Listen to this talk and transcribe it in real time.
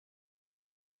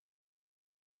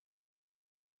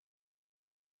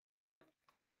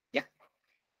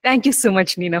Thank you so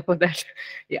much, Nina, for that.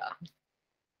 Yeah.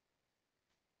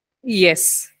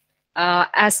 Yes.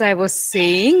 As I was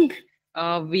saying,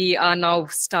 we are now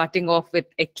starting off with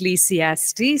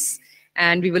Ecclesiastes,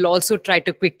 and we will also try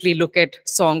to quickly look at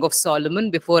Song of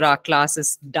Solomon before our class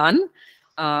is done.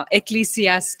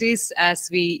 Ecclesiastes, as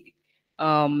we,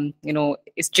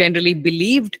 is generally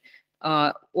believed,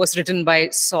 was written by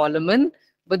Solomon.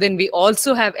 But then we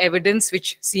also have evidence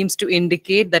which seems to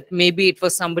indicate that maybe it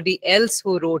was somebody else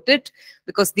who wrote it,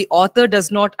 because the author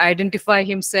does not identify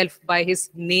himself by his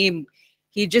name.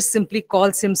 He just simply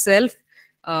calls himself,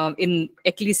 in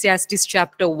Ecclesiastes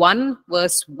chapter 1,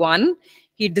 verse 1,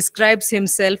 he describes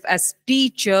himself as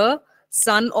teacher,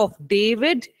 son of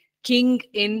David, king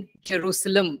in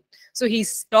Jerusalem. So he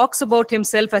talks about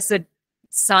himself as a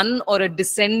son or a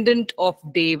descendant of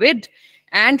David.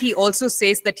 And he also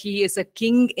says that he is a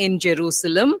king in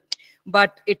Jerusalem.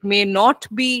 But it may not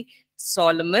be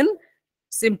Solomon,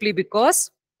 simply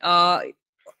because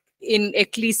in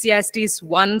Ecclesiastes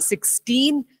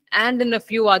 1:16 and in a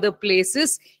few other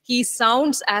places, he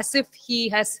sounds as if he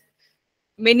has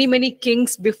many, many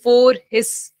kings before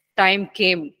his time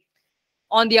came.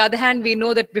 On the other hand, we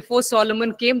know that before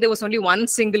Solomon came, there was only one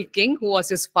single king who was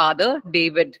his father,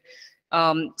 David.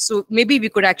 So maybe we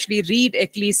could actually read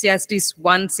Ecclesiastes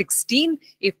 1:16.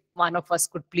 If one of us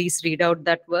could please read out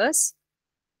that verse.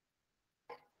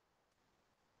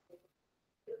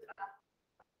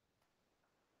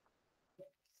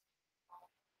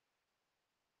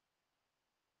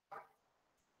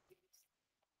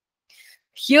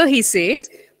 Here he says,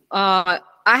 I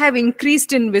have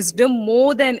increased in wisdom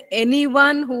more than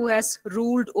anyone who has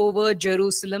ruled over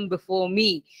Jerusalem before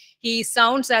me. He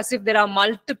sounds as if there are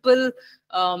multiple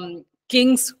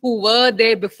kings who were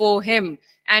there before him.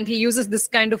 And he uses this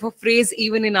kind of a phrase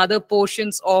even in other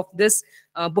portions of this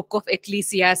book of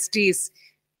Ecclesiastes.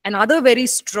 Another very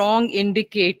strong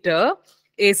indicator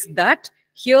is that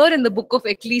here in the book of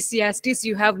Ecclesiastes,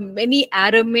 you have many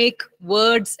Aramaic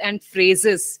words and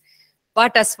phrases.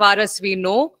 But as far as we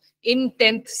know, in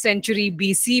 10th century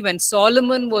BC, when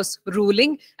Solomon was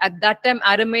ruling, at that time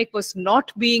Aramaic was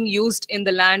not being used in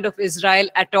the land of Israel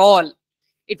at all.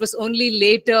 It was only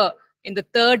later in the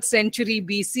 3rd century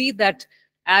BC that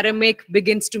Aramaic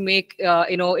begins to make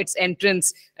its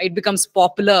entrance. It becomes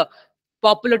popular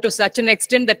to such an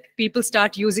extent that people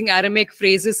start using Aramaic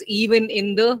phrases even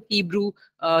in the Hebrew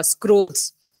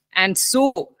scrolls. And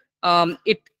so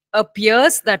it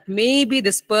appears that maybe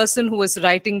this person who is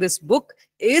writing this book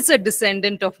is a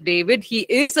descendant of David. He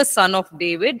is a son of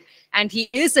David, and he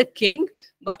is a king,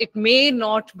 but it may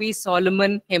not be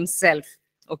Solomon himself.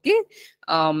 Okay.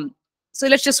 So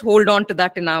let's just hold on to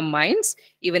that in our minds,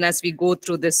 even as we go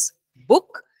through this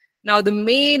book. Now, the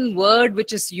main word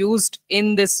which is used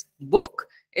in this book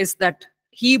is that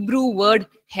Hebrew word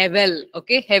hevel.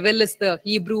 Okay, hevel is the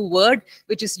Hebrew word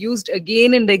which is used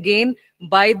again and again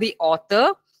by the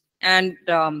author. And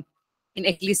in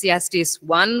Ecclesiastes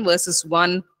 1, verses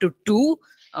 1 to 2,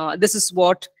 this is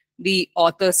what the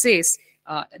author says.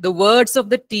 The words of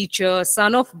the teacher,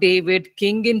 son of David,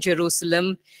 king in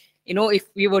Jerusalem. If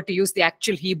we were to use the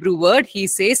actual Hebrew word, he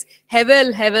says,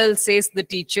 hevel, hevel, says the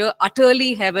teacher,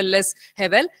 utterly hevelless,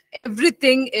 hevel.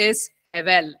 Everything is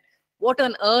hevel. What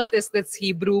on earth is this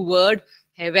Hebrew word,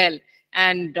 hevel?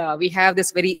 And we have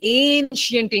this very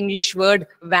ancient English word,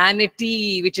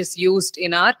 vanity, which is used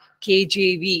in our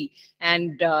KJV.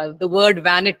 And the word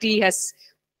vanity has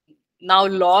now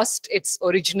lost its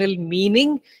original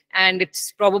meaning, and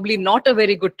it's probably not a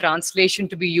very good translation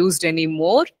to be used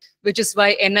anymore, which is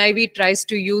why NIV tries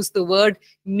to use the word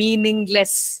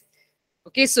meaningless.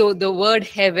 Okay, so the word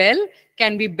hevel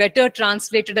can be better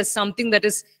translated as something that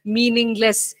is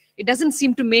meaningless. It doesn't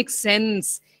seem to make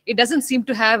sense. It doesn't seem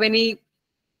to have any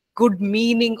good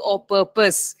meaning or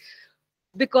purpose,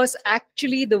 because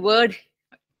actually the word,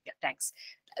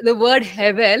 the word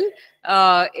hevel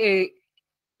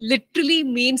literally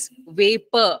means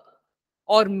vapor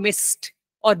or mist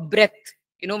or breath.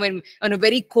 When on a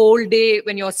very cold day,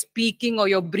 when you're speaking or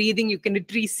you're breathing, you can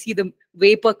literally see the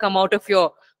vapor come out of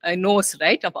your nose,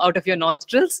 right? Out of your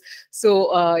nostrils.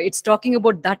 So it's talking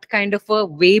about that kind of a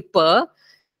vapor.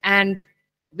 And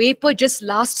vapor just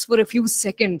lasts for a few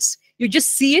seconds. You just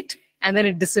see it and then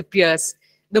it disappears.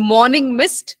 The morning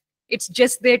mist, it's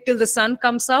just there till the sun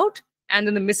comes out and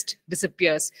then the mist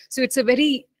disappears. So it's a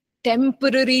very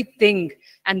temporary thing.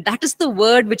 And that is the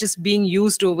word which is being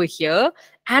used over here.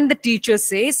 And the teacher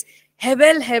says,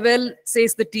 hevel, hevel,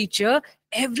 says the teacher,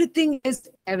 everything is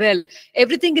hevel.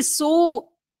 Everything is so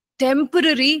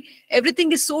temporary.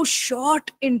 Everything is so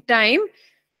short in time.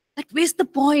 That where's the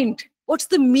point? What's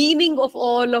the meaning of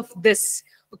all of this?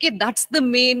 Okay, that's the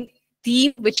main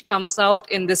theme which comes out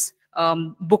in this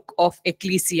book of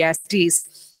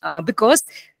Ecclesiastes, because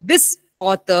this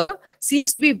author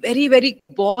seems to be very, very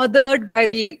bothered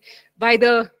by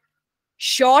the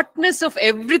shortness of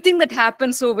everything that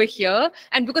happens over here,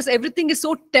 and because everything is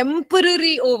so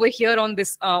temporary over here on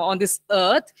this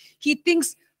earth, he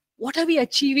thinks, what are we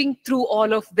achieving through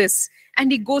all of this?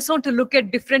 And he goes on to look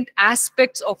at different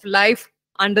aspects of life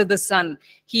under the sun.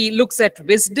 He looks at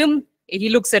wisdom, he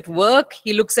looks at work,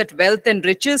 he looks at wealth and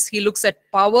riches, he looks at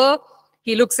power,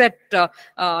 he looks at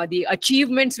the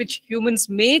achievements which humans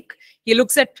make, he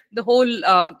looks at the whole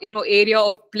area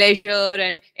of pleasure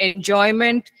and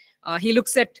enjoyment. He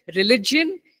looks at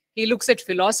religion, he looks at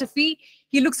philosophy,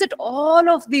 he looks at all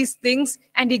of these things,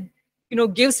 and he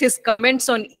gives his comments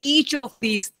on each of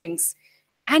these things.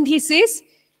 And he says,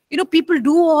 people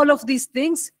do all of these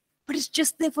things, but it's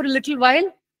just there for a little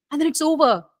while and then it's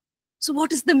over. So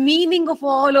what is the meaning of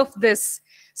all of this?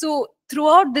 So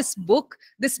throughout this book,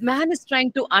 this man is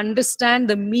trying to understand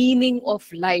the meaning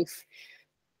of life.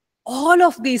 All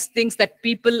of these things that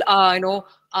people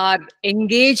are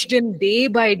engaged in day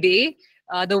by day,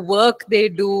 the work they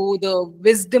do, the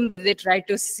wisdom they try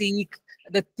to seek,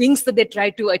 the things that they try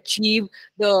to achieve,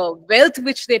 the wealth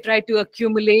which they try to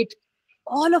accumulate,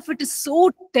 all of it is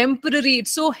so temporary,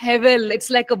 it's so hevel, it's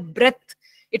like a breath.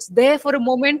 It's there for a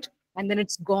moment and then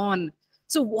it's gone.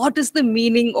 So what is the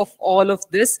meaning of all of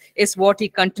this is what he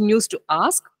continues to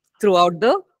ask throughout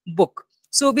the book.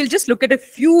 So we'll just look at a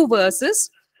few verses.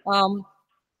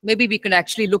 Maybe we can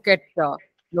actually look at,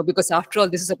 because after all,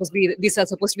 these are supposed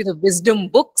to be the wisdom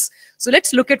books. So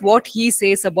let's look at what he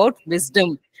says about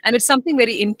wisdom. And it's something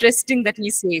very interesting that he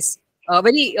says, a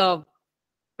very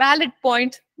valid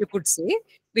point, you could say,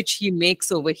 which he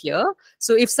makes over here.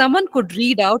 So if someone could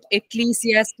read out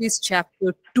Ecclesiastes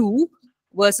chapter 2,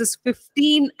 verses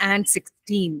 15 and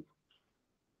 16.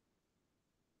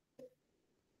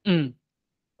 Mm.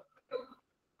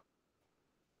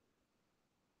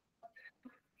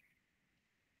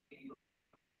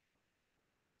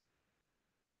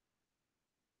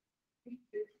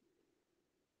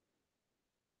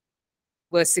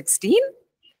 Verse 16.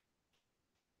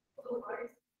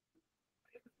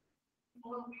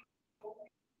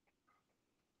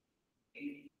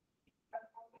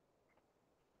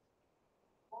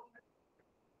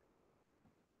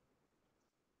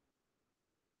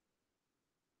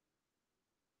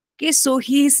 Okay, so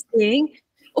he's saying,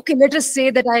 okay, let us say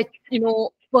that I,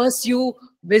 pursue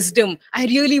wisdom. I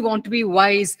really want to be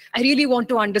wise. I really want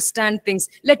to understand things.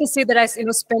 Let us say that I,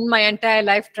 spend my entire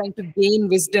life trying to gain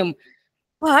wisdom.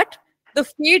 But the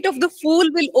fate of the fool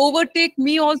will overtake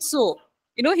me also.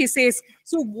 He says,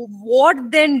 so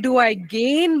what then do I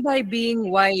gain by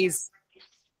being wise?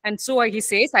 And so he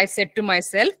says, I said to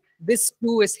myself, this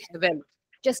too is heaven.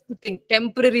 Just to think,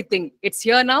 temporary thing. It's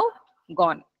here now,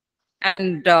 gone.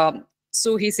 And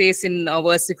so he says in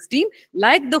verse 16,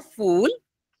 like the fool,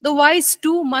 the wise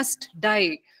too must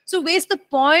die. So where's the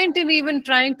point in even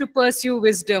trying to pursue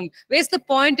wisdom? Where's the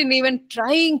point in even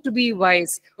trying to be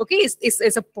wise? Okay,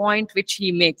 it's a point which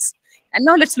he makes. And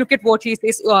now let's look at what he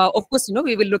says. Of course,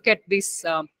 we will look at this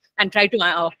and try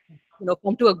to,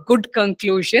 come to a good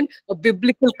conclusion, a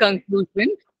biblical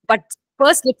conclusion. But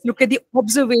first, let's look at the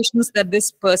observations that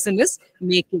this person is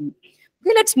making.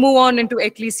 Okay, let's move on into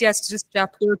Ecclesiastes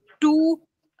chapter 2,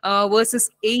 verses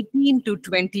 18 to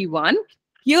 21.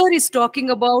 Here is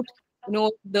talking about,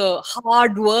 the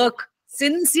hard work,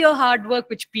 sincere hard work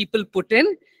which people put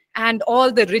in, and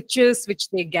all the riches which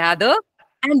they gather.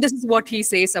 And this is what he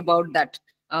says about that.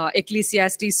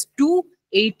 Ecclesiastes 2,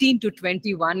 18 to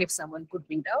 21, if someone could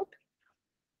read out.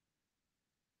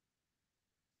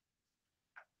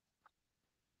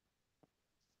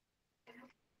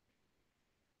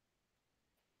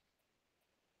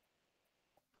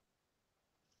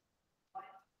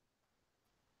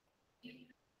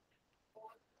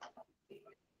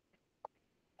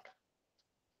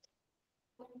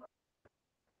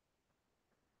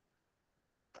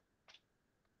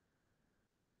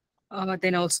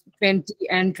 Then also 20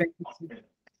 and 23.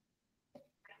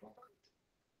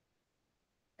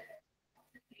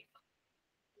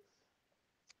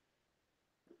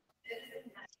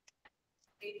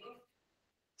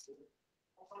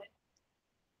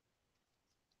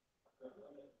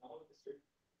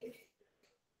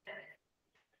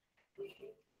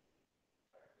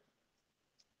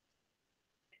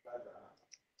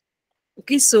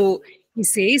 Okay, so he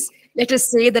says, let us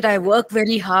say that I work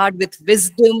very hard with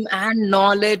wisdom and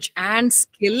knowledge and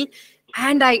skill,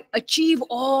 and I achieve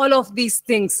all of these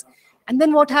things. And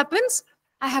then what happens?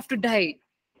 I have to die.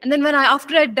 And then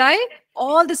after I die,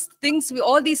 all these things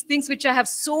which I have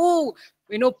so,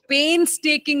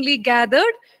 painstakingly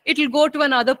gathered, it will go to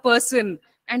another person.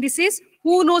 And he says,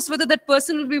 who knows whether that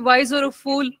person will be wise or a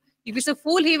fool? If he's a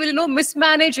fool, he will,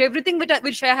 mismanage everything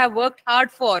which I have worked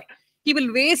hard for. He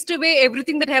will waste away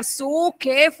everything that I have so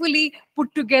carefully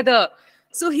put together.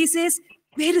 So he says,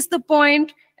 where is the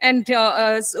point? And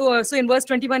so in verse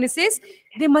 21, it says,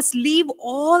 they must leave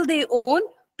all they own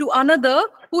to another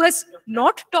who has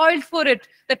not toiled for it.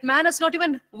 That man has not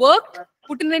even worked,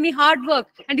 put in any hard work,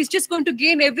 and he's just going to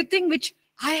gain everything which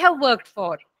I have worked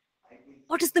for.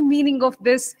 What is the meaning of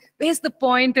this? Where's the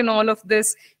point in all of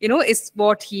this? Is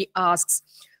what he asks.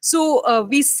 So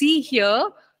we see here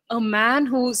a man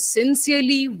who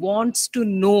sincerely wants to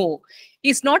know.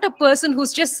 He's not a person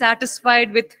who's just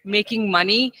satisfied with making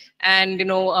money and,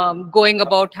 going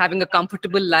about having a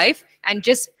comfortable life and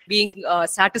just being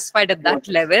satisfied at that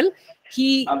level.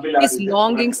 His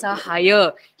longings are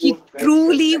higher. He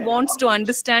truly wants to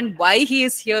understand why he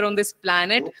is here on this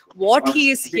planet, what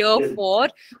he is here for,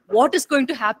 what is going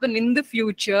to happen in the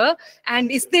future,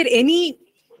 and is there any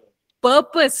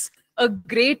purpose, a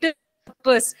greater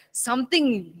purpose,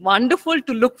 something wonderful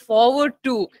to look forward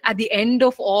to at the end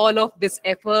of all of this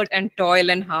effort and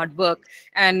toil and hard work.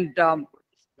 And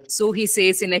so he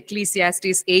says in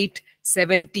Ecclesiastes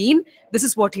 8:17, this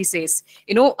is what he says.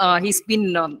 He's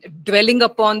been dwelling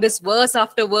upon this verse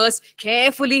after verse.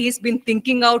 Carefully, he's been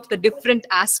thinking out the different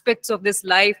aspects of this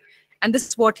life. And this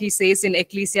is what he says in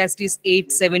Ecclesiastes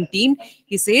 8:17.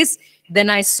 He says, then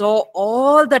I saw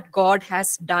all that God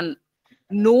has done.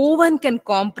 No one can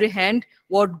comprehend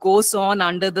what goes on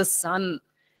under the sun.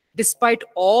 Despite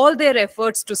all their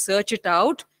efforts to search it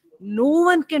out, no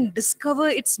one can discover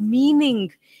its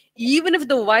meaning. Even if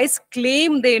the wise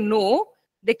claim they know,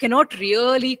 they cannot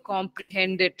really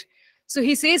comprehend it. So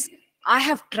he says, I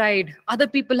have tried, other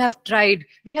people have tried,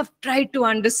 we have tried to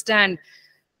understand,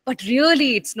 but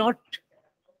really it's not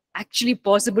actually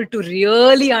possible to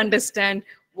really understand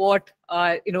what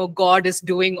God is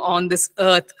doing on this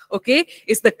earth. Okay,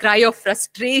 it's the cry of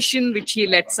frustration which he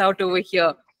lets out over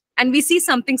here. And we see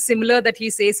something similar that he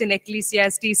says in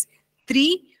Ecclesiastes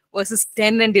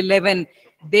 3:10 and 11.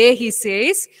 There he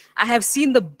says, I have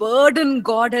seen the burden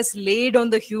God has laid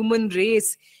on the human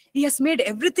race. He has made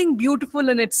everything beautiful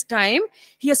in its time.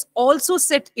 He has also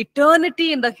set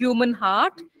eternity in the human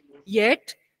heart.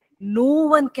 Yet no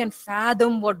one can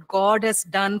fathom what God has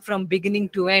done from beginning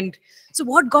to end. So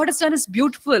what God has done is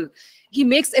beautiful. He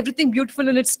makes everything beautiful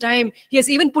in its time. He has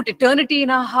even put eternity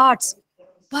in our hearts.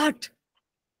 But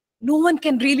no one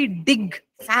can really dig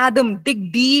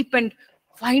deep and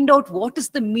find out what is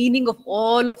the meaning of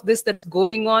all of this that's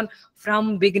going on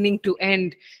from beginning to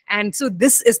end. And so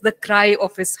this is the cry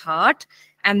of his heart.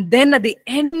 And then at the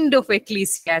end of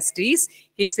Ecclesiastes,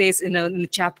 he says in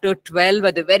chapter 12,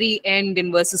 at the very end,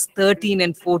 in verses 13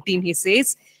 and 14, he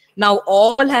says, now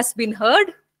all has been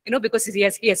heard, because he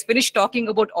has finished talking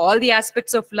about all the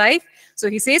aspects of life.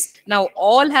 So he says, now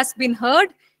all has been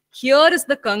heard. Here is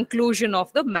the conclusion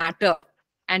of the matter.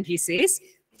 And he says,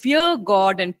 fear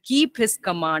God and keep his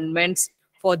commandments,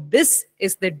 for this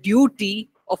is the duty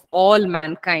of all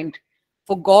mankind.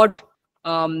 For God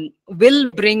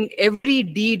will bring every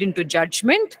deed into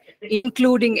judgment,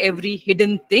 including every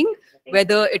hidden thing,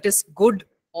 whether it is good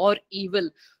or evil.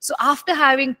 So after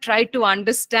having tried to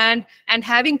understand and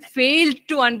having failed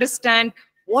to understand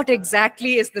what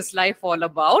exactly is this life all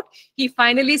about, he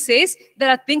finally says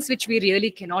there are things which we really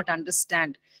cannot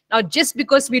understand. Now, just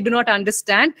because we do not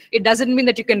understand, it doesn't mean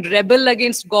that you can rebel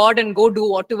against God and go do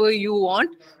whatever you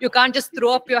want. You can't just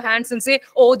throw up your hands and say,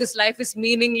 oh, this life is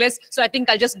meaningless, so I think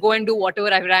I'll just go and do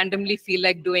whatever I randomly feel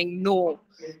like doing. No.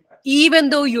 Even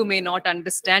though you may not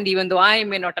understand, even though I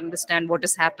may not understand what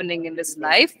is happening in this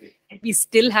life, we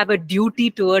still have a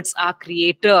duty towards our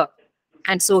Creator.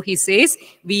 And so he says,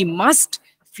 we must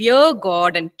fear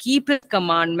God and keep his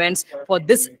commandments, for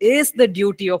this is the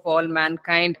duty of all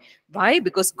mankind. Why?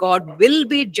 Because God will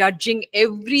be judging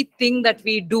everything that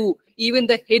we do, even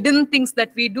the hidden things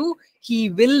that we do, he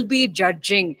will be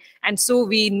judging. And so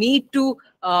we need to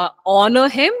honor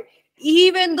him,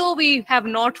 even though we have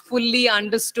not fully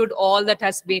understood all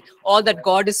that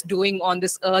God is doing on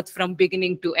this earth from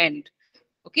beginning to end.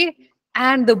 Okay.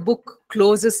 And the book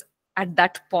closes at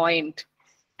that point.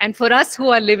 And for us who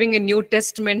are living in New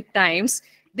Testament times,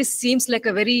 this seems like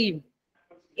a very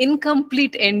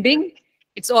incomplete ending.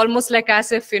 It's almost like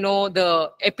as if,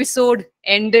 the episode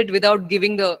ended without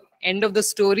giving the end of the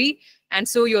story. And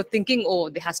so you're thinking, oh,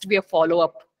 there has to be a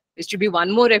follow-up. There should be one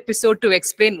more episode to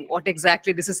explain what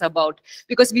exactly this is about.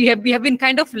 Because we have been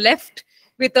kind of left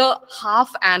with a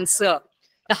half answer.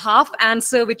 The half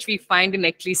answer which we find in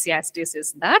Ecclesiastes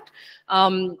is that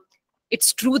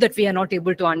it's true that we are not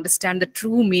able to understand the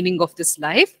true meaning of this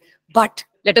life, but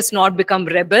let us not become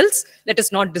rebels. Let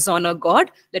us not dishonor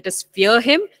God. Let us fear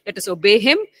him. Let us obey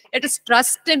him. Let us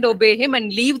trust and obey him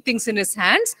and leave things in his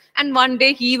hands. And one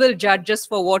day he will judge us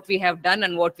for what we have done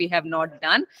and what we have not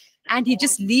done. And he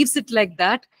just leaves it like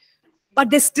that. But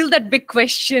there's still that big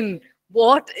question: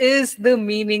 what is the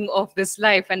meaning of this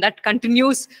life? And that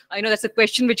continues, that's a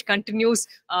question which continues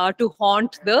to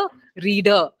haunt the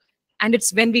reader. And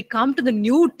it's when we come to the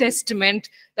New Testament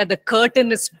that the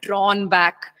curtain is drawn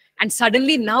back. And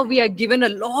suddenly now we are given a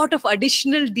lot of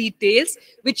additional details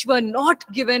which were not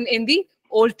given in the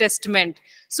Old Testament.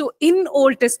 So in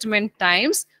Old Testament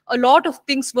times, a lot of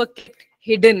things were kept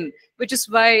hidden, which is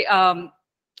why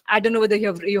I don't know whether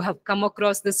you have come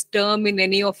across this term in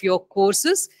any of your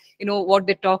courses. What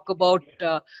they talk about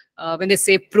when they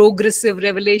say progressive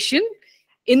revelation.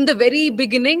 In the very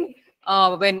beginning,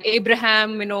 when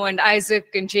Abraham, and Isaac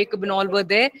and Jacob and all were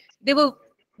there, they were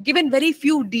given very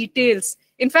few details.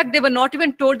 In fact, they were not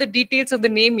even told the details of the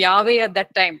name Yahweh at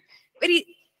that time. Very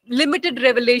limited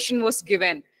revelation was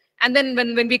given. And then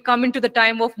when we come into the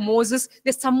time of Moses,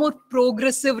 there's some more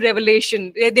progressive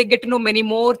revelation. They get to know many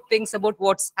more things about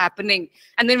what's happening.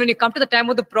 And then when you come to the time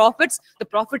of the prophets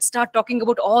start talking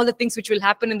about all the things which will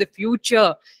happen in the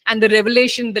future. And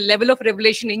the level of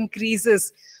revelation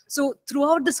increases. So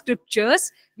throughout the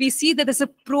scriptures, we see that there's a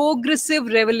progressive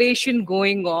revelation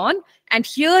going on. And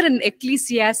here in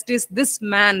Ecclesiastes, this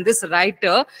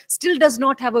writer, still does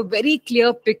not have a very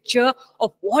clear picture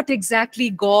of what exactly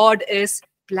God is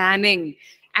planning.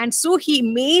 And so he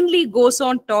mainly goes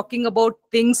on talking about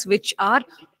things which are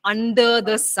under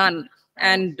the sun.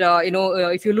 And,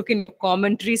 if you look in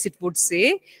commentaries, it would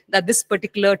say that this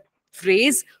particular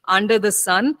phrase, under the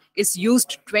sun, is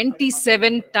used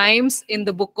 27 times in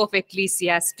the book of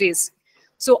Ecclesiastes.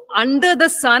 So under the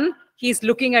sun, he's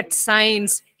looking at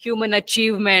science, human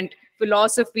achievement,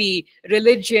 philosophy,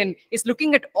 religion. Is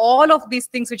looking at all of these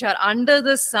things which are under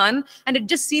the sun, and it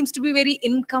just seems to be very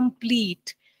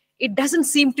incomplete. It doesn't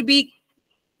seem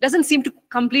to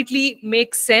completely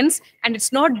make sense, and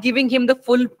it's not giving him the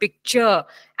full picture.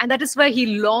 And that is why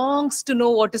he longs to know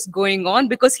what is going on,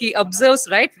 because he observes,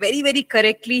 right, very, very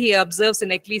correctly, he observes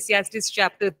in Ecclesiastes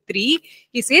chapter 3,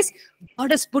 he says,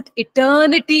 God has put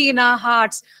eternity in our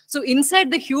hearts. So inside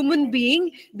the human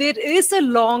being, there is a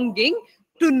longing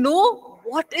to know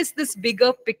what is this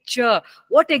bigger picture?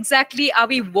 What exactly are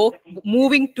we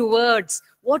moving towards?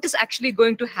 What is actually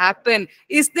going to happen?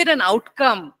 Is there an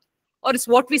outcome? Or is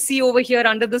what we see over here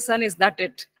under the sun, is that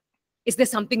it? Is there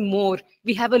something more?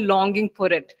 We have a longing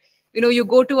for it. You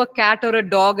go to a cat or a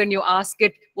dog and you ask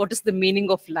it, what is the meaning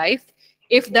of life?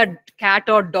 If that cat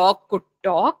or dog could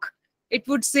talk, it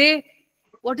would say,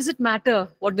 what does it matter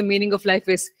what the meaning of life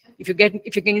is? If you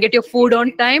can get your food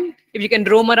on time, if you can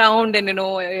roam around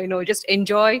and just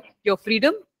enjoy your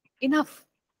freedom, enough.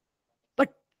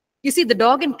 But you see, the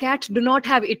dog and cat do not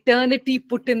have eternity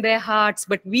put in their hearts.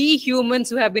 But we humans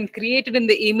who have been created in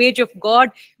the image of God,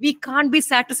 we can't be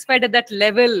satisfied at that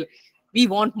level. We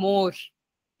want more.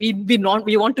 We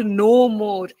want to know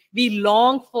more. We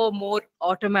long for more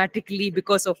automatically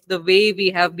because of the way we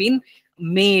have been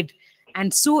made.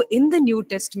 And so in the New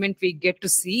Testament, we get to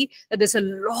see that there's a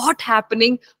lot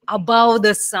happening above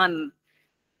the sun,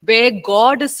 where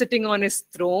God is sitting on his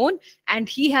throne and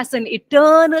he has an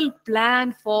eternal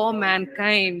plan for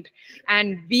mankind.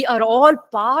 And we are all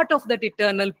part of that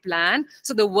eternal plan.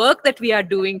 So the work that we are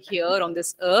doing here on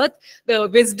this earth, the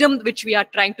wisdom which we are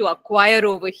trying to acquire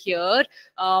over here,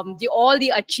 all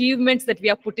the achievements that we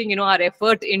are putting our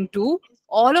effort into,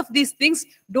 all of these things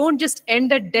don't just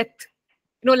end at death.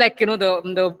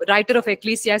 The writer of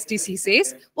Ecclesiastes, he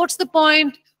says, what's the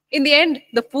point? In the end,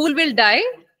 the fool will die.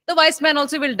 The wise man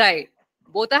also will die.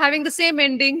 Both are having the same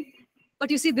ending.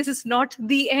 But you see, this is not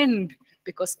the end,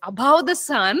 because above the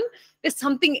sun, there's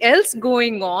something else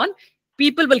going on.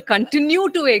 People will continue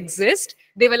to exist.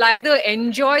 They will either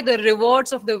enjoy the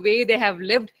rewards of the way they have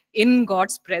lived in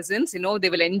God's presence. They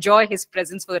will enjoy his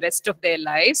presence for the rest of their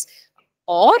lives.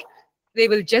 Or they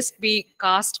will just be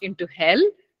cast into hell,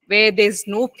 where there's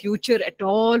no future at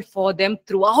all for them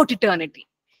throughout eternity.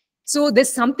 So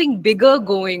there's something bigger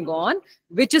going on,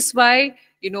 which is why,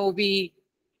 we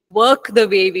work the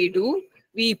way we do.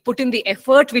 We put in the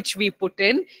effort which we put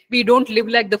in. We don't live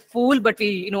like the fool, but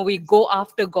we go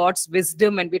after God's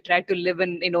wisdom and we try to live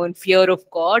in fear of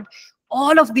God.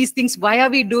 All of these things, why are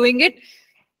we doing it?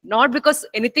 Not because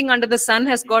anything under the sun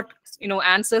has got,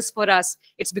 answers for us.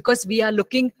 It's because we are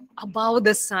looking above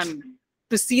the sun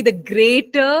to see the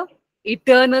greater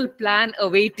eternal plan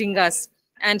awaiting us.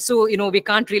 And so, we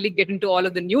can't really get into all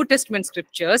of the New Testament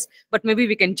scriptures, but maybe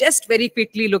we can just very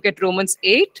quickly look at Romans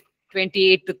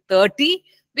 8:28-30,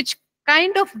 which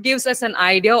kind of gives us an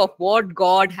idea of what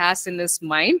God has in his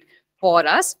mind for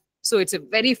us. So it's a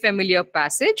very familiar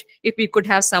passage. If we could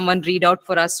have someone read out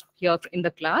for us here in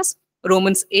the class,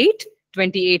 Romans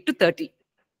 8:28-30.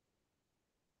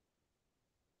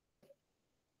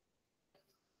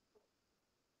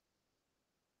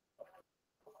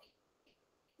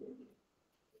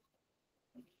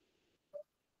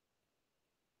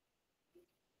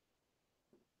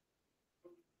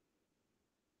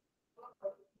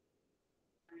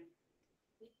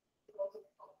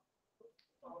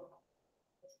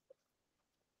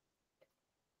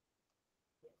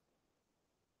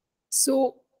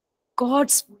 So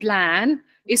God's plan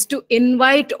is to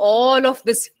invite all of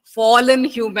this fallen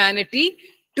humanity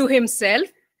to himself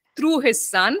through his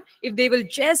son. If they will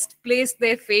just place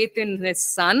their faith in his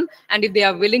son, and if they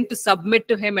are willing to submit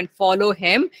to him and follow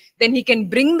him, then he can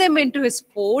bring them into his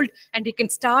fold and he can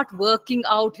start working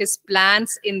out his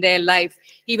plans in their life.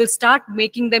 He will start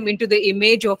making them into the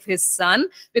image of his son,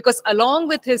 because along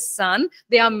with his son,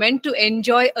 they are meant to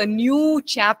enjoy a new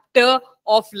chapter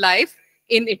of life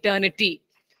in eternity.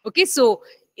 Okay, so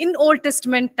in Old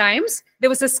Testament times, there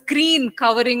was a screen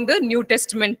covering the New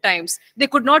Testament times. They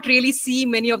could not really see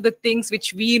many of the things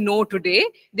which we know today.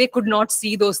 They could not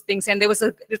see those things. And it was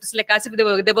like as if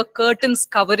there were curtains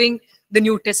covering the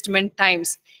New Testament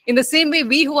times. In the same way,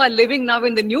 we who are living now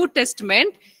in the New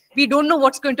Testament, we don't know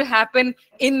what's going to happen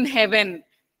in heaven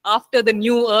after the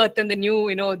new earth and the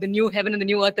new heaven and the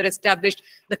new earth are established.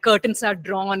 The curtains are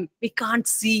drawn. We can't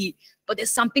see. But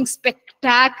there's something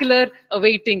spectacular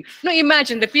awaiting. Now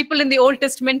imagine the people in the Old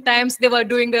Testament times, they were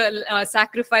doing the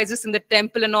sacrifices in the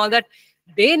temple and all that.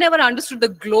 They never understood the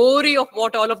glory of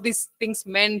what all of these things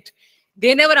meant.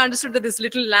 They never understood that this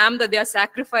little lamb that they are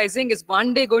sacrificing is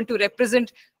one day going to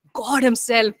represent God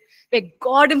himself. Where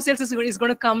God himself is going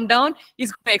to come down.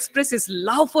 He's going to express his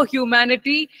love for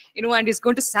humanity, and he's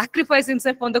going to sacrifice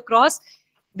himself on the cross.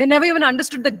 They never even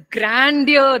understood the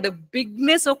grandeur, the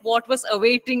bigness of what was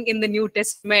awaiting in the New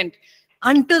Testament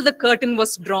until the curtain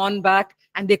was drawn back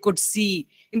and they could see.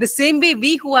 In the same way,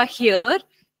 we who are here,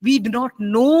 we do not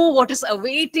know what is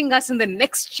awaiting us in the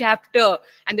next chapter.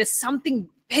 And there's something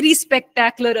very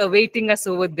spectacular awaiting us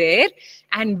over there.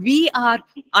 And we are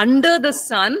under the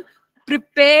sun,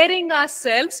 preparing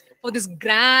ourselves for this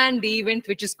grand event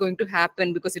which is going to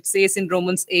happen, because it says in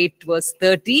Romans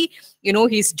 8:30,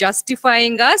 he's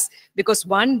justifying us because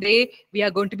one day we are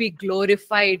going to be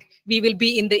glorified. We will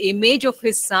be in the image of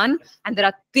his son, and there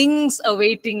are things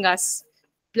awaiting us,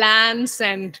 plans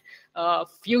and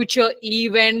future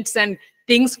events and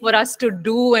things for us to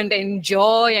do and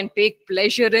enjoy and take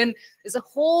pleasure in. There's a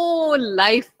whole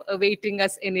life awaiting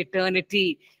us in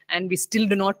eternity, and we still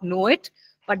do not know it.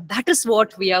 But that is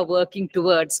what we are working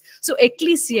towards. So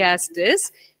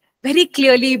Ecclesiastes very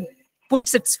clearly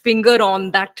puts its finger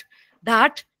on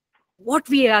that what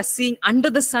we are seeing under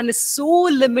the sun is so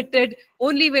limited.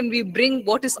 Only when we bring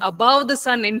what is above the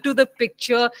sun into the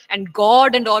picture and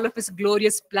God and all of his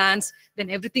glorious plans, then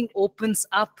everything opens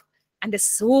up and there's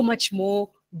so much more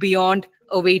beyond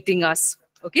awaiting us.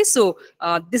 Okay, so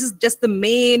this is just the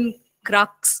main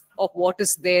crux of what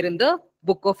is there in the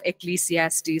book of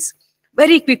Ecclesiastes.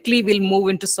 Very quickly, we'll move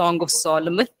into Song of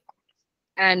Solomon.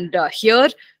 And here,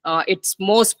 it's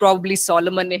most probably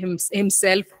Solomon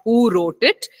himself who wrote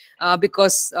it,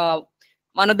 because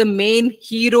one of the main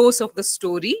heroes of the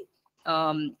story,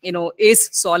 is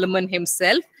Solomon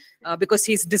himself, because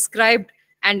he's described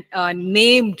and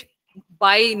named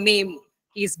by name.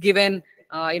 He's given,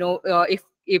 if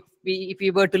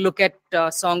we were to look at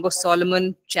Song of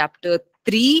Solomon, chapter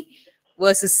 3,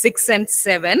 verses 6 and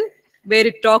 7, where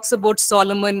it talks about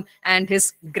Solomon and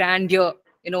his grandeur.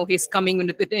 He's coming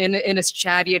in his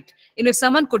chariot. If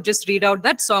someone could just read out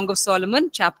that Song of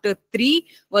Solomon, chapter 3,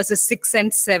 verses 6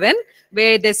 and 7,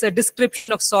 where there's a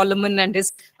description of Solomon and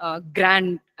his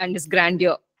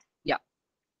grandeur. Yeah.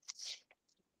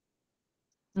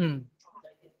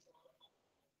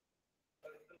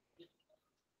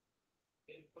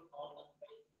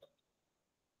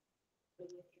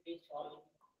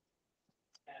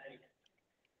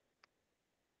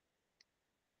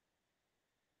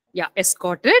 Yeah,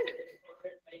 escorted.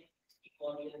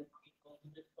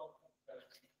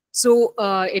 So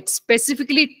it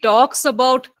specifically talks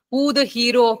about who the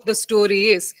hero of the story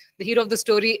is. The hero of the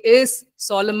story is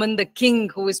Solomon, the king,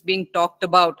 who is being talked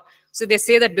about. So they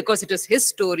say that because it is his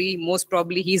story, most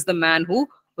probably he's the man who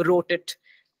wrote it.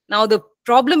 Now, the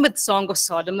problem with Song of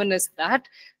Solomon is that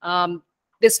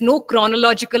there's no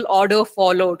chronological order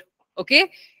followed.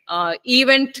 Okay,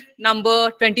 Event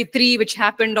number 23, which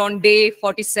happened on day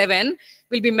 47,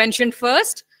 will be mentioned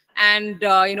first. And,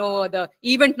 the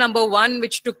event number 1,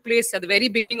 which took place at the very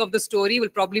beginning of the story, will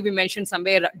probably be mentioned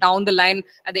somewhere down the line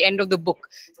at the end of the book.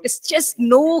 It's just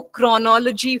no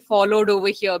chronology followed over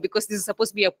here, because this is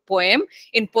supposed to be a poem.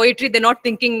 In poetry, they're not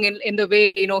thinking in the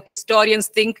way, historians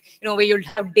think, where you'll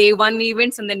have day 1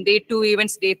 events and then day 2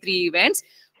 events, day 3 events.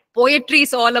 Poetry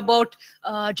is all about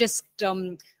just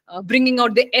bringing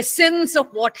out the essence of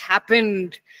what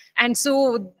happened. And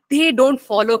so they don't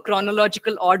follow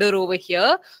chronological order over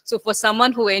here. So for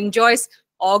someone who enjoys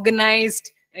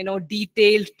organized,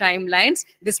 detailed timelines,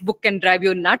 this book can drive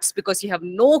you nuts, because you have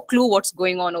no clue what's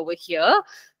going on over here.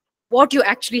 What you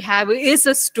actually have is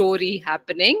a story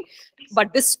happening,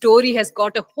 but this story has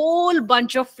got a whole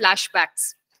bunch of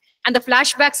flashbacks. And the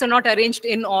flashbacks are not arranged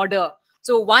in order.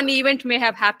 So one event may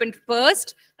have happened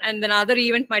first, and another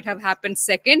event might have happened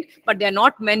second, but they're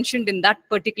not mentioned in that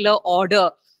particular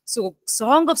order. So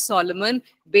Song of Solomon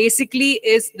basically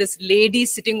is this lady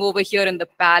sitting over here in the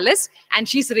palace, and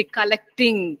she's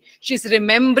recollecting, she's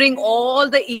remembering all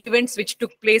the events which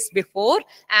took place before,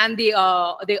 and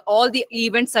all the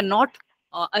events are not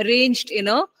arranged in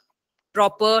a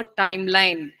proper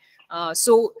timeline.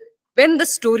 So when the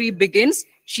story begins,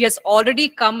 she has already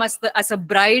come as a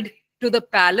bride to the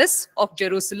palace of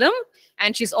Jerusalem,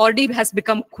 and she's already has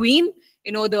become queen.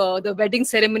 The wedding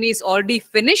ceremony is already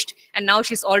finished, and now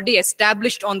she's already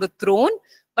established on the throne.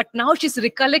 But now she's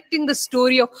recollecting the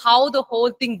story of how the whole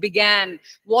thing began,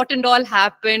 what and all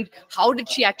happened, how did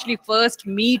she actually first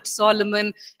meet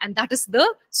Solomon, and that is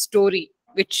the story.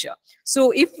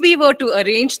 So if we were to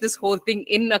arrange this whole thing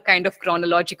in a kind of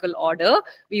chronological order,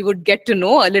 we would get to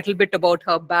know a little bit about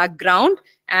her background,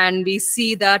 and we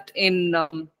see that in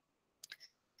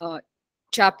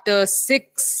chapter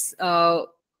 6,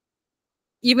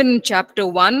 even in chapter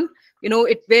 1,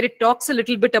 where it talks a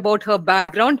little bit about her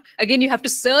background. Again, you have to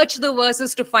search the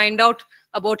verses to find out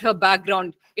about her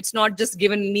background. It's not just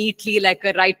given neatly like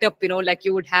a write-up, like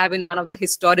you would have in one of the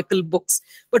historical books.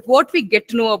 But what we get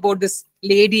to know about this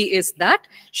lady is that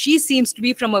she seems to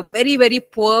be from a very, very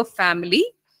poor family.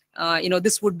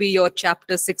 This would be your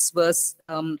chapter 6, verse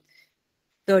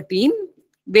 13,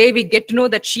 where we get to know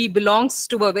that she belongs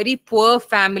to a very poor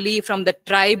family from the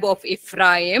tribe of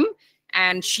Ephraim.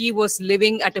 And she was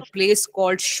living at a place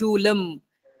called Shulam,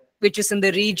 which is in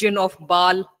the region of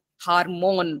Baal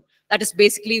Harmon. That is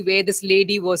basically where this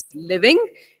lady was living.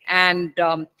 And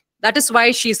that is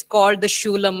why she's called the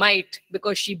Shulamite,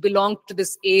 because she belonged to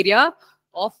this area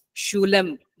of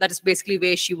Shulam. That is basically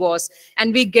where she was.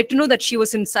 And we get to know that she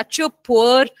was in such a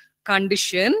poor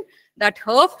condition that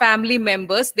her family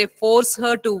members, they force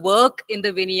her to work in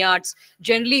the vineyards.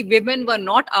 Generally, women were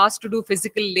not asked to do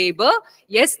physical labor.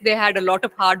 Yes, they had a lot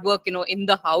of hard work, in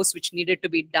the house, which needed to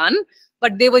be done.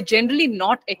 But they were generally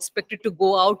not expected to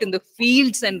go out in the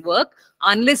fields and work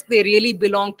unless they really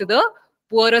belonged to the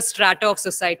poorer strata of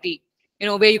society.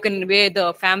 Where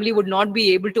the family would not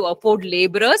be able to afford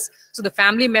laborers. So the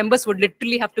family members would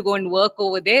literally have to go and work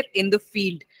over there in the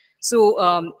field.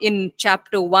 So in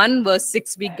chapter 1, verse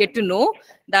 6, we get to know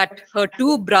that her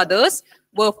 2 brothers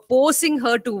were forcing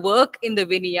her to work in the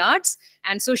vineyards.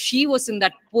 And so she was in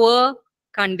that poor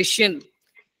condition.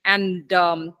 And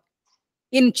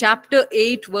in chapter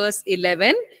 8, verse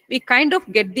 11, we kind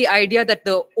of get the idea that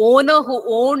the owner who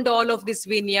owned all of these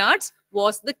vineyards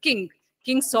was the king.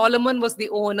 King Solomon was the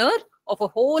owner of a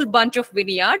whole bunch of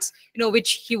vineyards,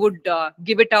 which he would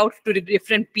give it out to the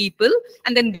different people,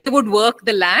 and then they would work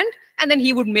the land, and then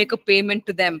he would make a payment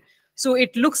to them. So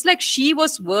it looks like she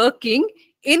was working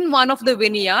in one of the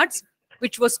vineyards,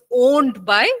 which was owned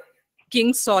by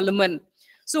King Solomon.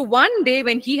 So one day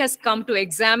when he has come to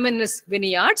examine his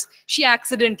vineyards, she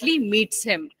accidentally meets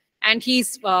him, and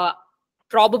he's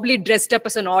probably dressed up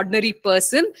as an ordinary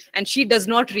person, and she does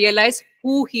not realize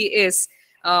who he is.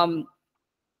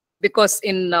 Because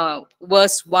in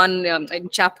verse 1, in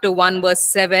chapter 1, verse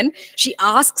 7, she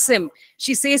asks him,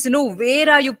 she says, where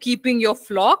are you keeping your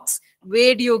flocks?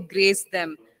 Where do you graze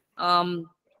them?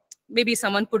 Maybe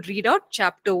someone could read out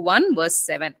chapter 1, verse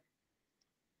 7.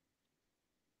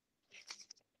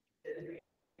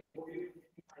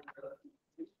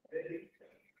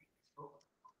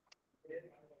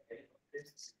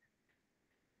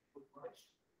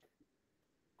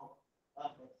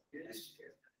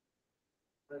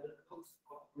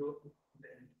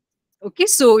 Okay,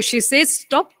 so she says,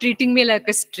 stop treating me like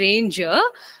a stranger,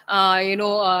 a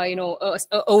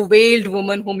veiled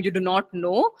woman whom you do not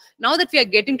know. Now that we are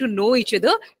getting to know each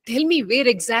other, tell me, where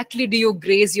exactly do you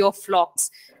graze your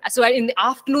flocks? So in the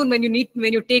afternoon, when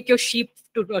you take your sheep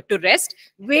to rest.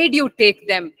 Where do you take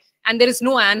them? And there is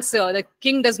no answer. The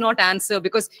king does not answer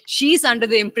because she's under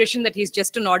the impression that he's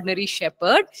just an ordinary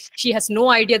shepherd. She has no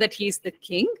idea that he's the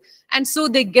king. And so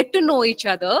they get to know each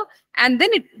other. And then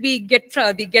we get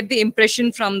the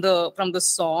impression from the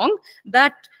song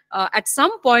that at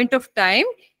some point of time,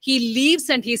 he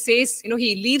leaves and he says,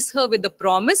 he leaves her with the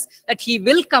promise that he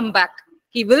will come back.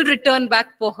 He will return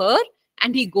back for her,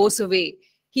 and he goes away.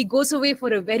 He goes away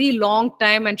for a very long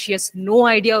time, and she has no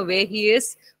idea where he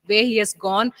is, where he has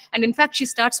gone. And in fact, she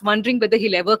starts wondering whether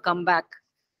he'll ever come back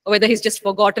or whether he's just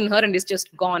forgotten her and is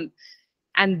just gone.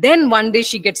 And then one day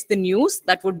she gets the news,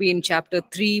 that would be in chapter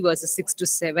 3, verses 6 to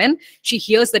 7. She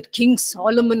hears that King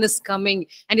Solomon is coming,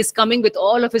 and he's coming with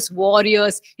all of his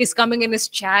warriors. He's coming in his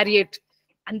chariot.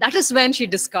 And that is when she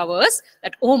discovers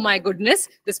that, oh my goodness,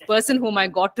 this person whom I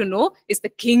got to know is the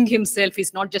king himself.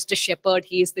 He's not just a shepherd,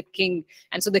 he is the king.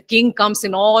 And so the king comes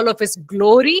in all of his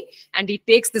glory, and he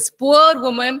takes this poor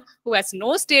woman who has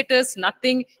no status,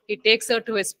 nothing. He takes her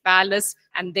to his palace,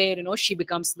 and there, she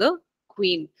becomes the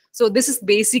queen. So this is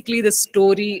basically the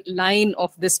storyline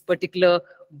of this particular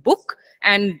book.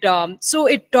 And so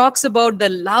it talks about the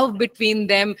love between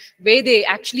them, where they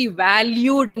actually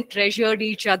valued and treasured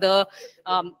each other.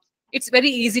 It's very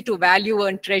easy to value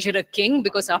and treasure a king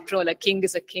because, after all, a king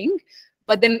is a king.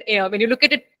 But then when you look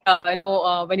at it,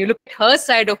 when you look at her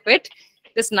side of it,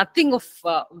 there's nothing of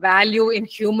value in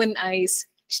human eyes.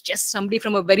 It's just somebody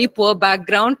from a very poor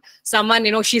background.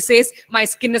 Someone, she says, my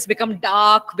skin has become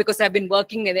dark because I've been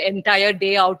working the entire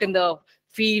day out in the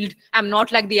field. I'm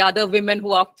not like the other women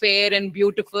who are fair and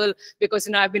beautiful because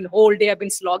I've been whole day I've been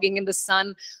slogging in the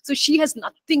sun. So she has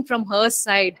nothing from her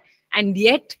side, and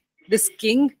yet this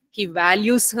king, he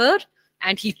values her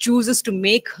and he chooses to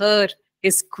make her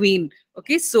his queen.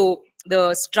 Okay, so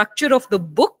the structure of the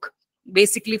book,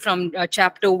 basically from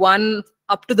chapter 1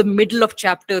 up to the middle of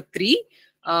chapter 3,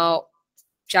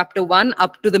 chapter 1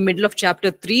 up to the middle of chapter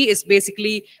 3 is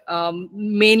basically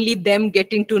mainly them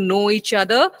getting to know each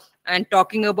other and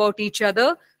talking about each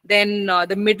other. Then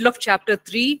the middle of chapter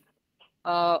 3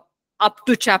 up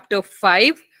to chapter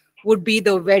 5 would be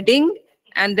the wedding.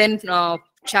 And then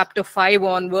chapter 5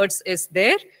 onwards is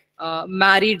their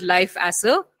married life as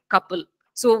a couple.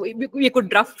 So we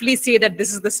could roughly say that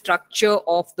this is the structure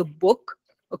of the book.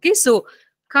 Okay, so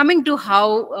coming to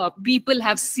how people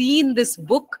have seen this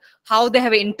book, how they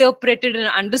have interpreted and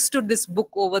understood this book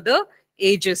over the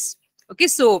ages. Okay,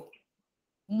 so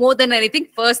more than anything,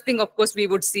 first thing, of course, we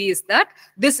would see is that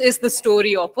this is the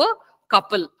story of a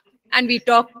couple. And we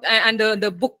talk, and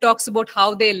the book talks about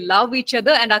how they love each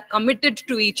other and are committed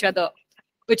to each other,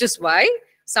 which is why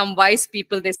some wise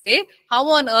people, they say, how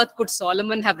on earth could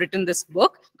Solomon have written this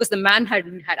book? Because the man had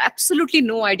absolutely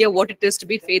no idea what it is to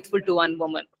be faithful to one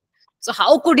woman. So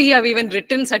how could he have even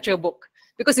written such a book?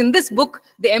 Because in this book,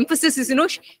 the emphasis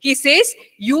is, he says,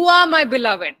 you are my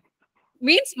beloved.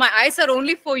 Means my eyes are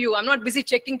only for you. I'm not busy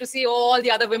checking to see all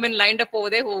the other women lined up over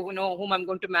there whom I'm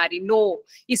going to marry. No,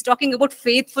 he's talking about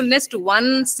faithfulness to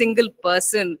one single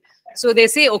person. So they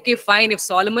say, okay, fine, if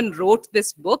Solomon wrote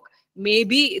this book,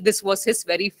 maybe this was his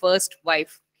very first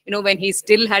wife, when he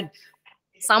still had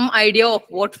some idea of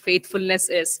what faithfulness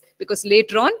is. Because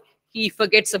later on, he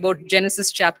forgets about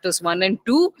Genesis chapters 1 and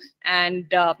 2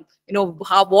 and,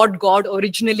 what God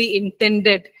originally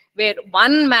intended, where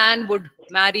one man would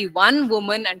marry one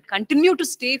woman and continue to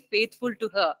stay faithful to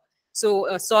her.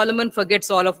 So Solomon forgets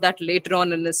all of that later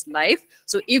on in his life.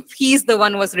 So if he's the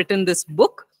one who has written this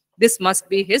book, this must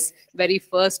be his very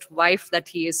first wife that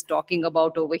he is talking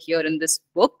about over here in this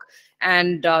book.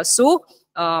 And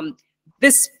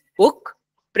this book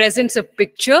presents a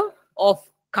picture of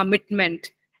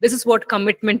commitment. This is what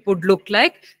commitment would look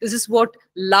like. This is what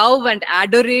love and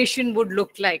adoration would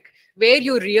look like, where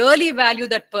you really value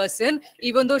that person,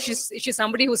 even though she's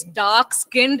somebody who's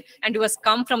dark-skinned and who has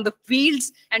come from the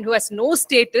fields and who has no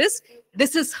status.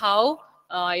 This is how,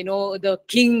 the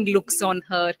king looks on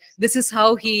her. This is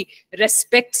how he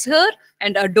respects her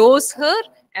and adores her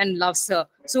and loves her.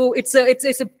 So it's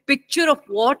a picture of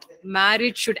what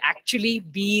marriage should actually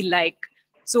be like.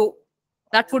 So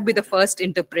that would be the first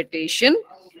interpretation.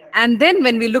 And then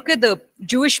when we look at the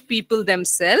Jewish people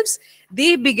themselves,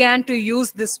 they began to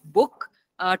use this book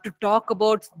to talk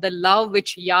about the love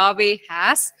which Yahweh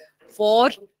has for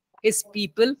his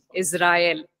people,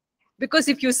 Israel. Because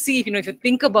if you see, if you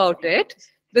think about it,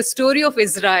 the story of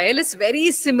Israel is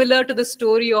very similar to the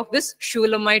story of this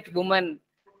Shulamite woman.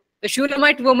 The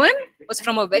Shulamite woman was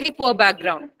from a very poor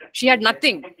background. She had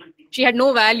nothing. She had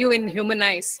no value in human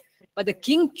eyes. But the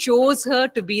king chose her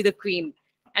to be the queen.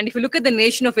 And if you look at the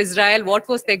nation of Israel, what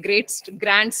was their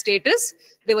grand status?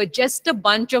 They were just a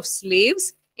bunch of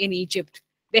slaves in Egypt.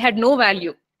 They had no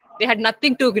value. They had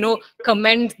nothing to,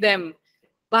 commend them.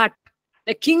 But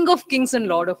the King of Kings and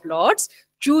Lord of Lords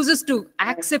chooses to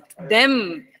accept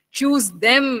them, choose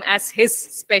them as his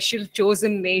special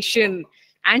chosen nation.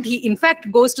 And he, in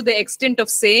fact, goes to the extent of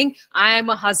saying, I am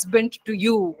a husband to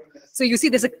you. So you see,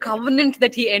 there's a covenant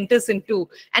that he enters into.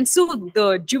 And so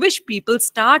the Jewish people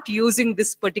start using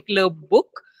this particular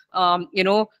book, in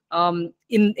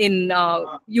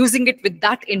using it with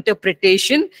that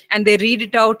interpretation. And they read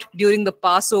it out during the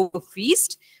Passover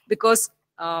feast, because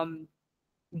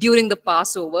during the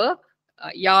Passover,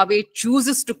 Yahweh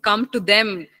chooses to come to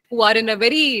them who are in a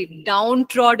very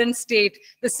downtrodden state.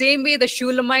 The same way the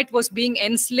Shulamite was being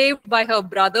enslaved by her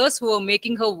brothers who were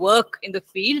making her work in the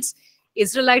fields,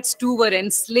 Israelites too were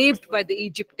enslaved by the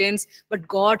Egyptians, but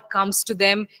God comes to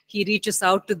them, he reaches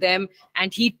out to them,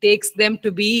 and he takes them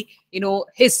to be,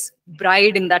 his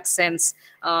bride in that sense.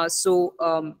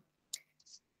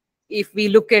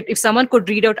 If someone could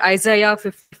read out Isaiah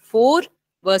 54,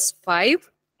 verse 5,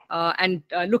 and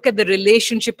look at the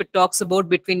relationship it talks about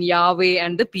between Yahweh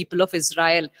and the people of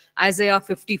Israel. Isaiah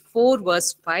 54,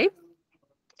 verse 5.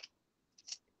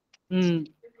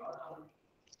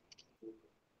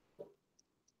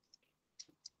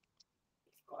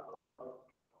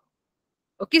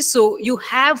 Okay, so you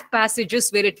have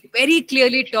passages where it very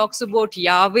clearly talks about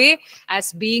Yahweh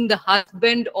as being the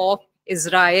husband of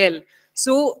Israel.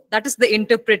 So that is the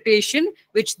interpretation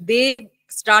which they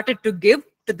started to give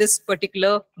to this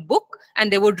particular book,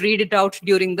 and they would read it out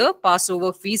during the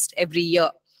Passover feast every year.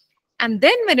 And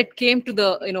then when it came to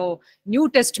the New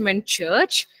Testament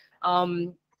church,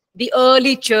 the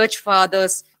early church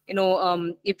fathers,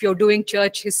 if you're doing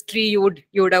church history, you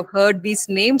would have heard these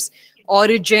names: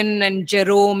 Origen and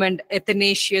Jerome and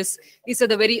Athanasius. These are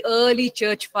the very early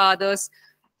church fathers.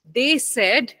 They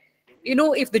said,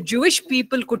 if the Jewish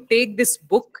people could take this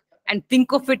book and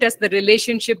think of it as the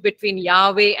relationship between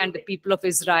Yahweh and the people of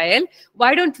Israel,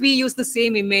 why don't we use the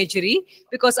same imagery?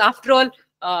 Because after all,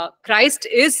 Christ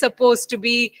is supposed to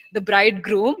be the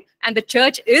bridegroom and the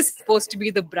church is supposed to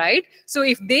be the bride. So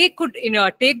if they could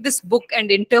take this book and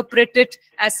interpret it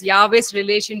as Yahweh's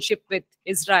relationship with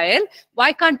Israel,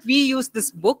 why can't we use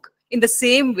this book in the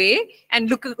same way and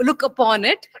look upon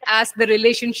it as the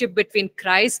relationship between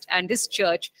Christ and his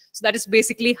church? So that is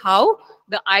basically how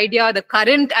the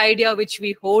current idea which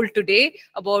we hold today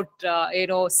about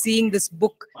seeing this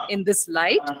book in this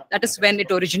light, that is when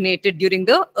it originated during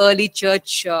the early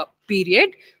church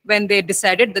period, when they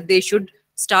decided that they should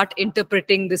start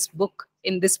interpreting this book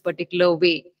in this particular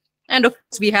way. And of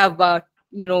course, we have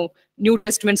New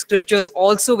Testament scriptures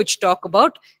also which talk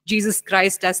about Jesus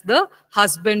Christ as the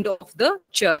husband of the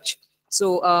church.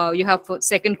 So you have 2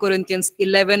 Corinthians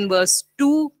 11 verse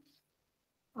 2,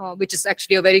 which is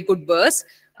actually a very good verse.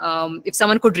 If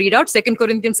someone could read out 2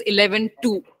 Corinthians 11,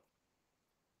 2.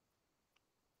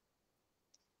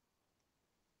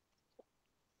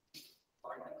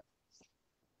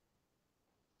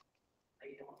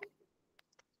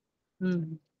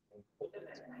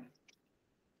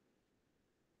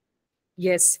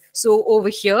 Yes. So over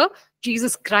here,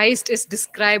 Jesus Christ is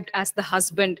described as the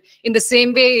husband. In the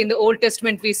same way, in the Old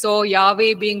Testament, we saw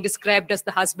Yahweh being described as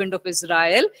the husband of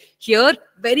Israel. Here,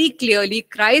 very clearly,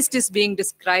 Christ is being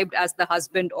described as the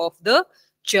husband of the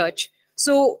church.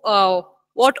 So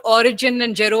what Origen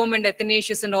and Jerome and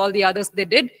Athanasius and all the others they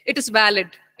did, it is valid.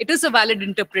 It is a valid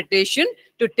interpretation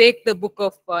to take the book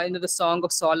of the Song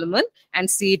of Solomon and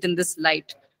see it in this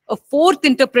light. A fourth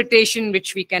interpretation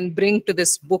which we can bring to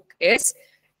this book is,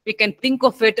 we can think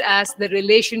of it as the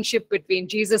relationship between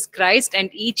Jesus Christ and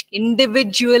each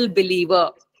individual believer.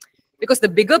 Because the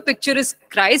bigger picture is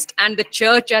Christ and the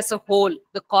church as a whole,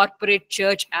 the corporate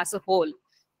church as a whole.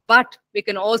 But we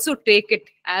can also take it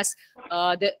as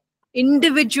the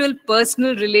individual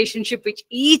personal relationship which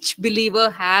each believer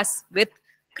has with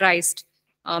Christ.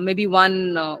 Maybe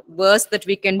one verse that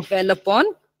we can dwell upon,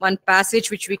 one passage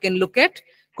which we can look at,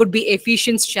 could be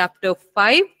Ephesians chapter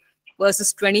 5,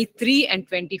 verses 23 and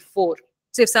 24.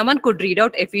 So if someone could read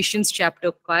out Ephesians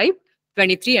chapter 5,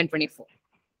 23 and 24.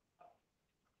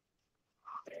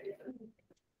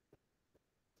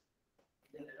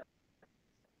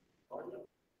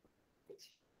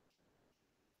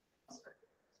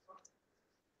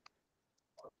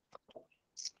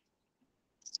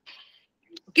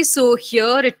 Okay, so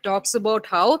here it talks about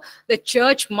how the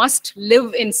church must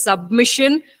live in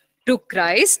submission to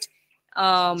Christ.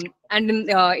 And in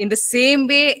the same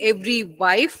way, every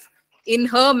wife in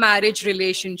her marriage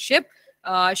relationship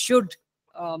should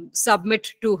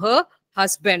submit to her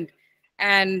husband.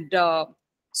 And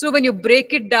So when you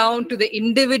break it down to the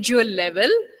individual level,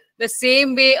 the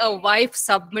same way a wife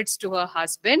submits to her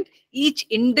husband, each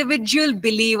individual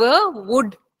believer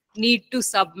would need to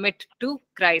submit to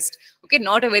Christ. Okay,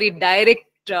 not a very direct,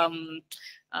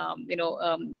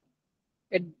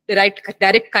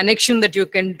 direct connection that you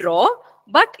can draw,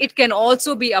 but it can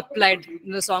also be applied.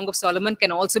 The Song of Solomon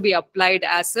can also be applied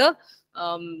as a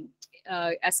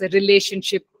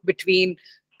relationship between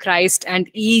Christ and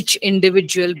each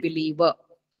individual believer.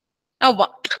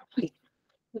 Now, I'm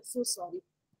so sorry.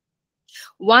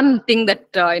 One thing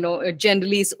that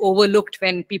generally is overlooked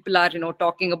when people are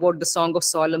talking about the Song of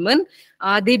Solomon,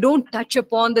 they don't touch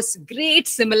upon this great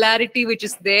similarity which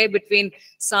is there between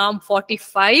Psalm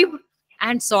 45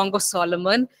 and Song of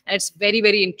Solomon, and it's very,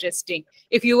 very interesting.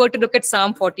 If you were to look at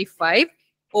Psalm 45,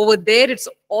 over there it's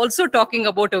also talking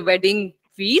about a wedding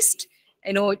feast,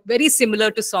 very similar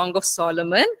to Song of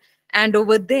Solomon. And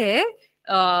over there,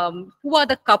 who are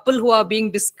the couple who are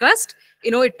being discussed?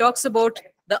 It talks about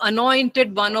the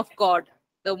anointed one of God,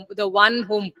 the one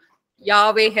whom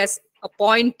Yahweh has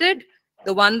appointed,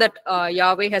 the one that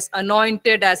Yahweh has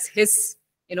anointed as his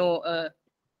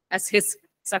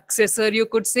successor, you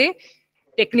could say.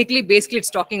 Technically, basically, it's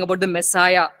talking about the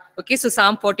Messiah. Okay, so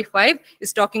Psalm 45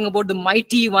 is talking about the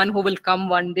mighty one who will come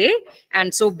one day.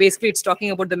 And so basically, it's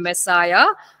talking about the Messiah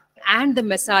and the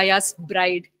Messiah's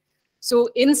bride. So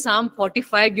in Psalm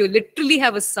 45, you literally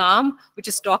have a psalm which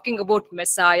is talking about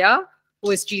Messiah,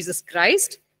 who is Jesus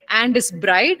Christ, and his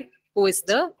bride, who is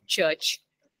the church.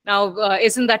 Now,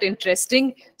 isn't that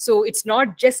interesting? So it's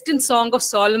not just in Song of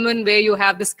Solomon where you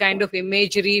have this kind of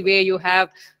imagery, where you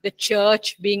have the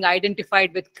church being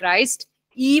identified with Christ.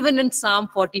 Even in Psalm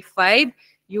 45,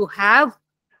 you have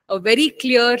a very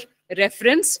clear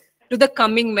reference to the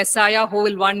coming Messiah who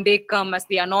will one day come as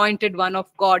the anointed one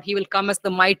of God. He will come as the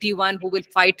mighty one who will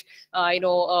fight,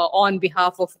 on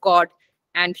behalf of God,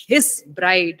 and his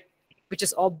bride, which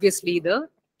is obviously the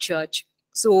church.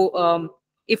 So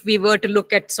if we were to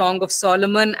look at Song of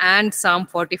Solomon and Psalm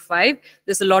 45,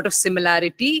 there's a lot of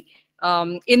similarity.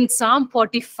 In Psalm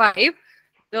 45,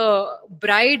 the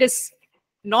bride is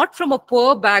not from a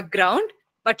poor background,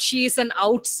 but she is an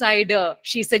outsider.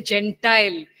 She's a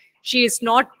Gentile. She is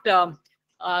not,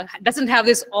 doesn't have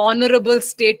this honorable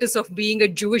status of being a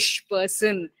Jewish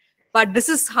person. But this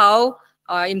is how,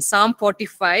 in Psalm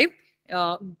 45,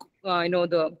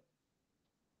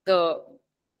 the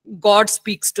God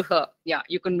speaks to her. Yeah,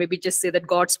 you can maybe just say that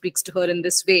God speaks to her in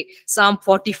this way. Psalm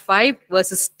 45,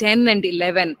 verses 10 and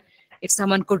 11. If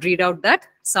someone could read out that,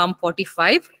 Psalm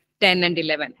 45, 10 and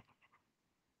 11.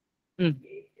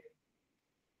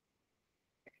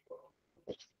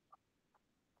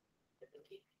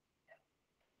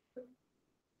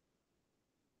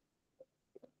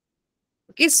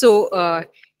 Okay, so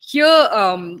here,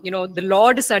 the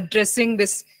Lord is addressing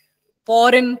this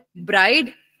foreign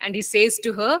bride, and he says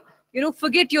to her,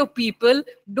 forget your people.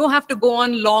 Don't have to go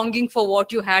on longing for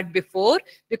what you had before,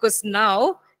 because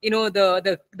now,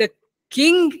 the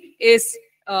king is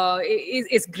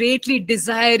greatly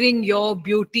desiring your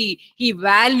beauty. He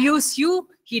values you.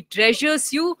 He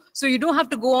treasures you. So you don't have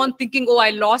to go on thinking, oh, I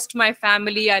lost my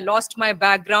family, I lost my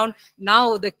background.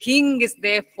 Now the king is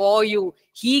there for you.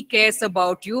 He cares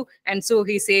about you. And so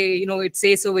he say, it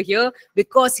says over here,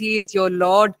 because he is your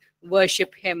Lord,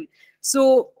 worship him.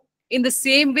 So in the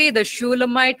same way, the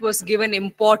Shulamite was given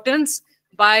importance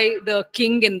by the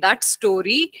king in that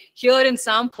story. Here in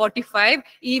Psalm 45,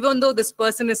 even though this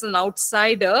person is an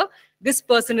outsider, this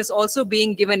person is also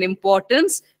being given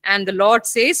importance. And the Lord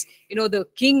says, the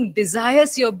king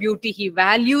desires your beauty. He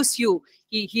values you.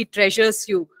 He treasures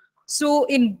you. So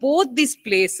in both these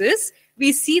places,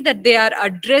 we see that they are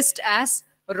addressed as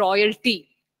royalty.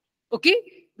 Okay?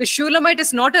 The Shulamite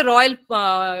is not a royal,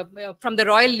 from the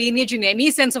royal lineage in any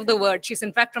sense of the word. She's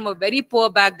in fact from a very poor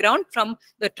background, from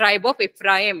the tribe of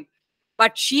Ephraim.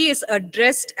 But she is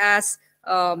addressed as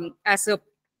a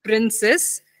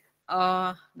princess.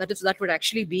 That would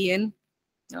actually be in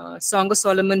Song of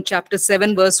Solomon chapter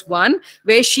 7 verse 1,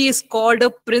 where she is called a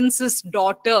princess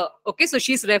daughter. Okay, so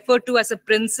she's referred to as a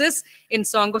princess in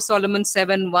Song of Solomon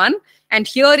 7:1. And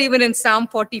here even in Psalm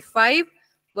 45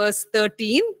 verse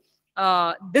 13,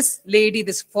 this lady,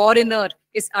 this foreigner,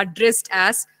 is addressed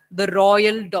as the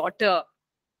royal daughter.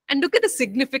 And look at the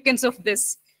significance of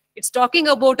this. It's talking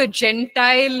about a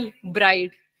Gentile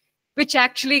bride, which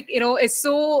actually, is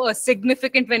so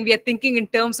significant when we are thinking in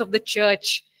terms of the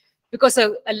church, because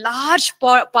a large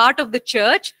part of the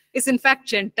church is in fact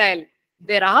Gentile.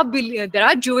 There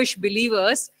are Jewish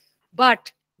believers,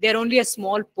 but they're only a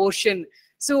small portion.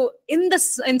 So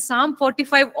in Psalm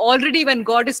 45, already when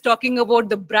God is talking about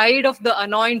the bride of the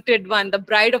anointed one, the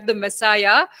bride of the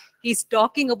Messiah, he's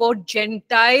talking about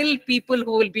Gentile people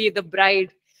who will be the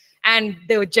bride. And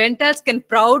the Gentiles can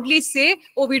proudly say,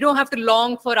 oh, we don't have to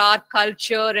long for our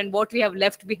culture and what we have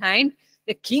left behind.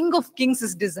 The King of Kings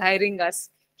is desiring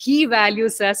us. He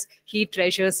values us. He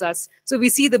treasures us. So we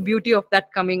see the beauty of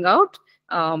that coming out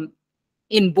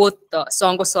in both the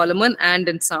Song of Solomon and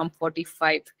in Psalm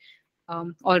 45.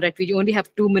 All right, we only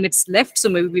have 2 minutes left, so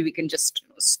maybe we can just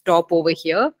stop over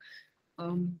here.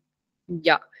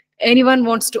 Yeah. Anyone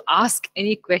wants to ask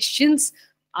any questions?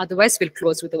 Otherwise, we'll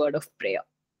close with a word of prayer.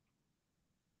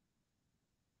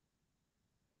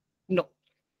 No.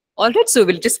 All right, so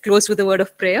we'll just close with a word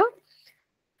of prayer.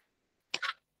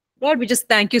 Lord, we just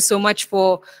thank you so much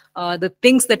for the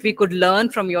things that we could learn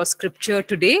from your scripture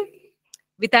today.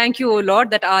 We thank you, O Lord,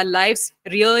 that our lives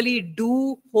really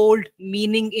do hold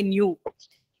meaning in you.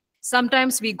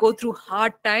 Sometimes we go through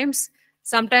hard times.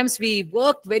 Sometimes we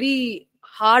work very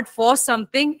hard for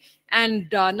something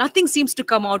and nothing seems to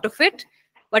come out of it.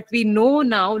 But we know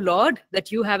now, Lord,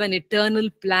 that you have an eternal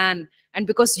plan. And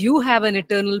because you have an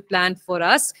eternal plan for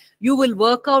us, you will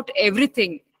work out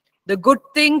everything. The good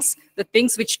things, the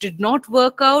things which did not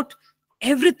work out,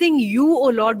 everything you, O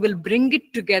Lord, will bring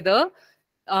it together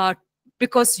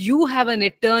because you have an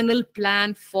eternal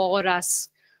plan for us.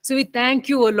 So we thank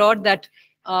you, O Lord, that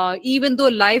even though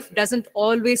life doesn't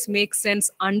always make sense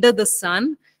under the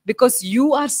sun, because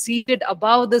you are seated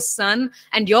above the sun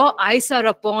and your eyes are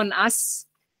upon us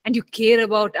and you care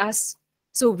about us.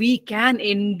 So we can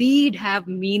indeed have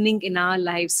meaning in our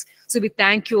lives. So we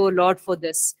thank you, O Lord, for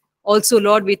this. Also,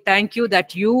 Lord, we thank you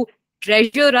that you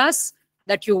treasure us,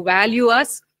 that you value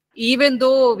us, even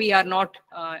though we are not,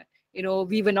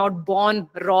 we were not born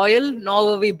royal, nor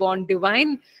were we born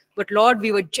divine. But Lord,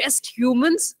 we were just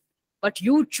humans, but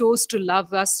you chose to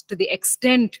love us to the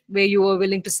extent where you were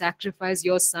willing to sacrifice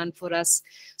your son for us.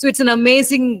 So it's an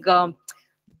amazing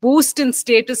boost in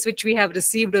status which we have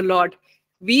received, O Lord.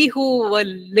 We who were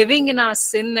living in our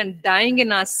sin and dying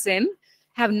in our sin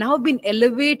have now been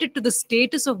elevated to the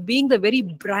status of being the very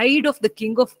bride of the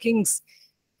King of Kings.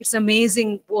 It's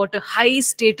amazing what a high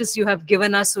status you have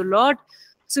given us, O Lord.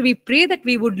 So we pray that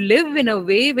we would live in a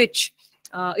way which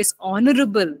is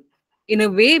honorable, in a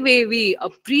way where we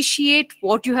appreciate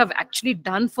what you have actually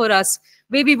done for us,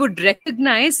 where we would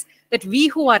recognize that we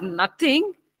who are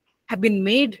nothing have been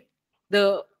made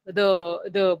the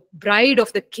bride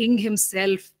of the King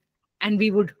himself, and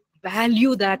we would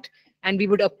value that and we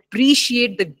would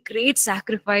appreciate the great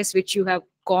sacrifice which you have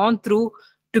gone through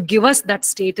to give us that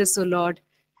status, O Lord.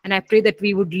 And I pray that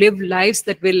we would live lives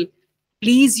that will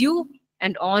please you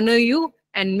and honor you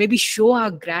and maybe show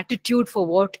our gratitude for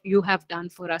what you have done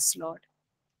for us, Lord.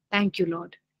 Thank you,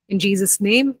 Lord. In Jesus'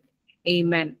 name,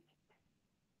 amen.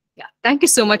 Yeah, thank you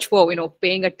so much for,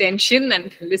 paying attention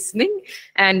and listening.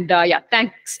 And yeah,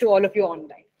 thanks to all of you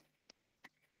online.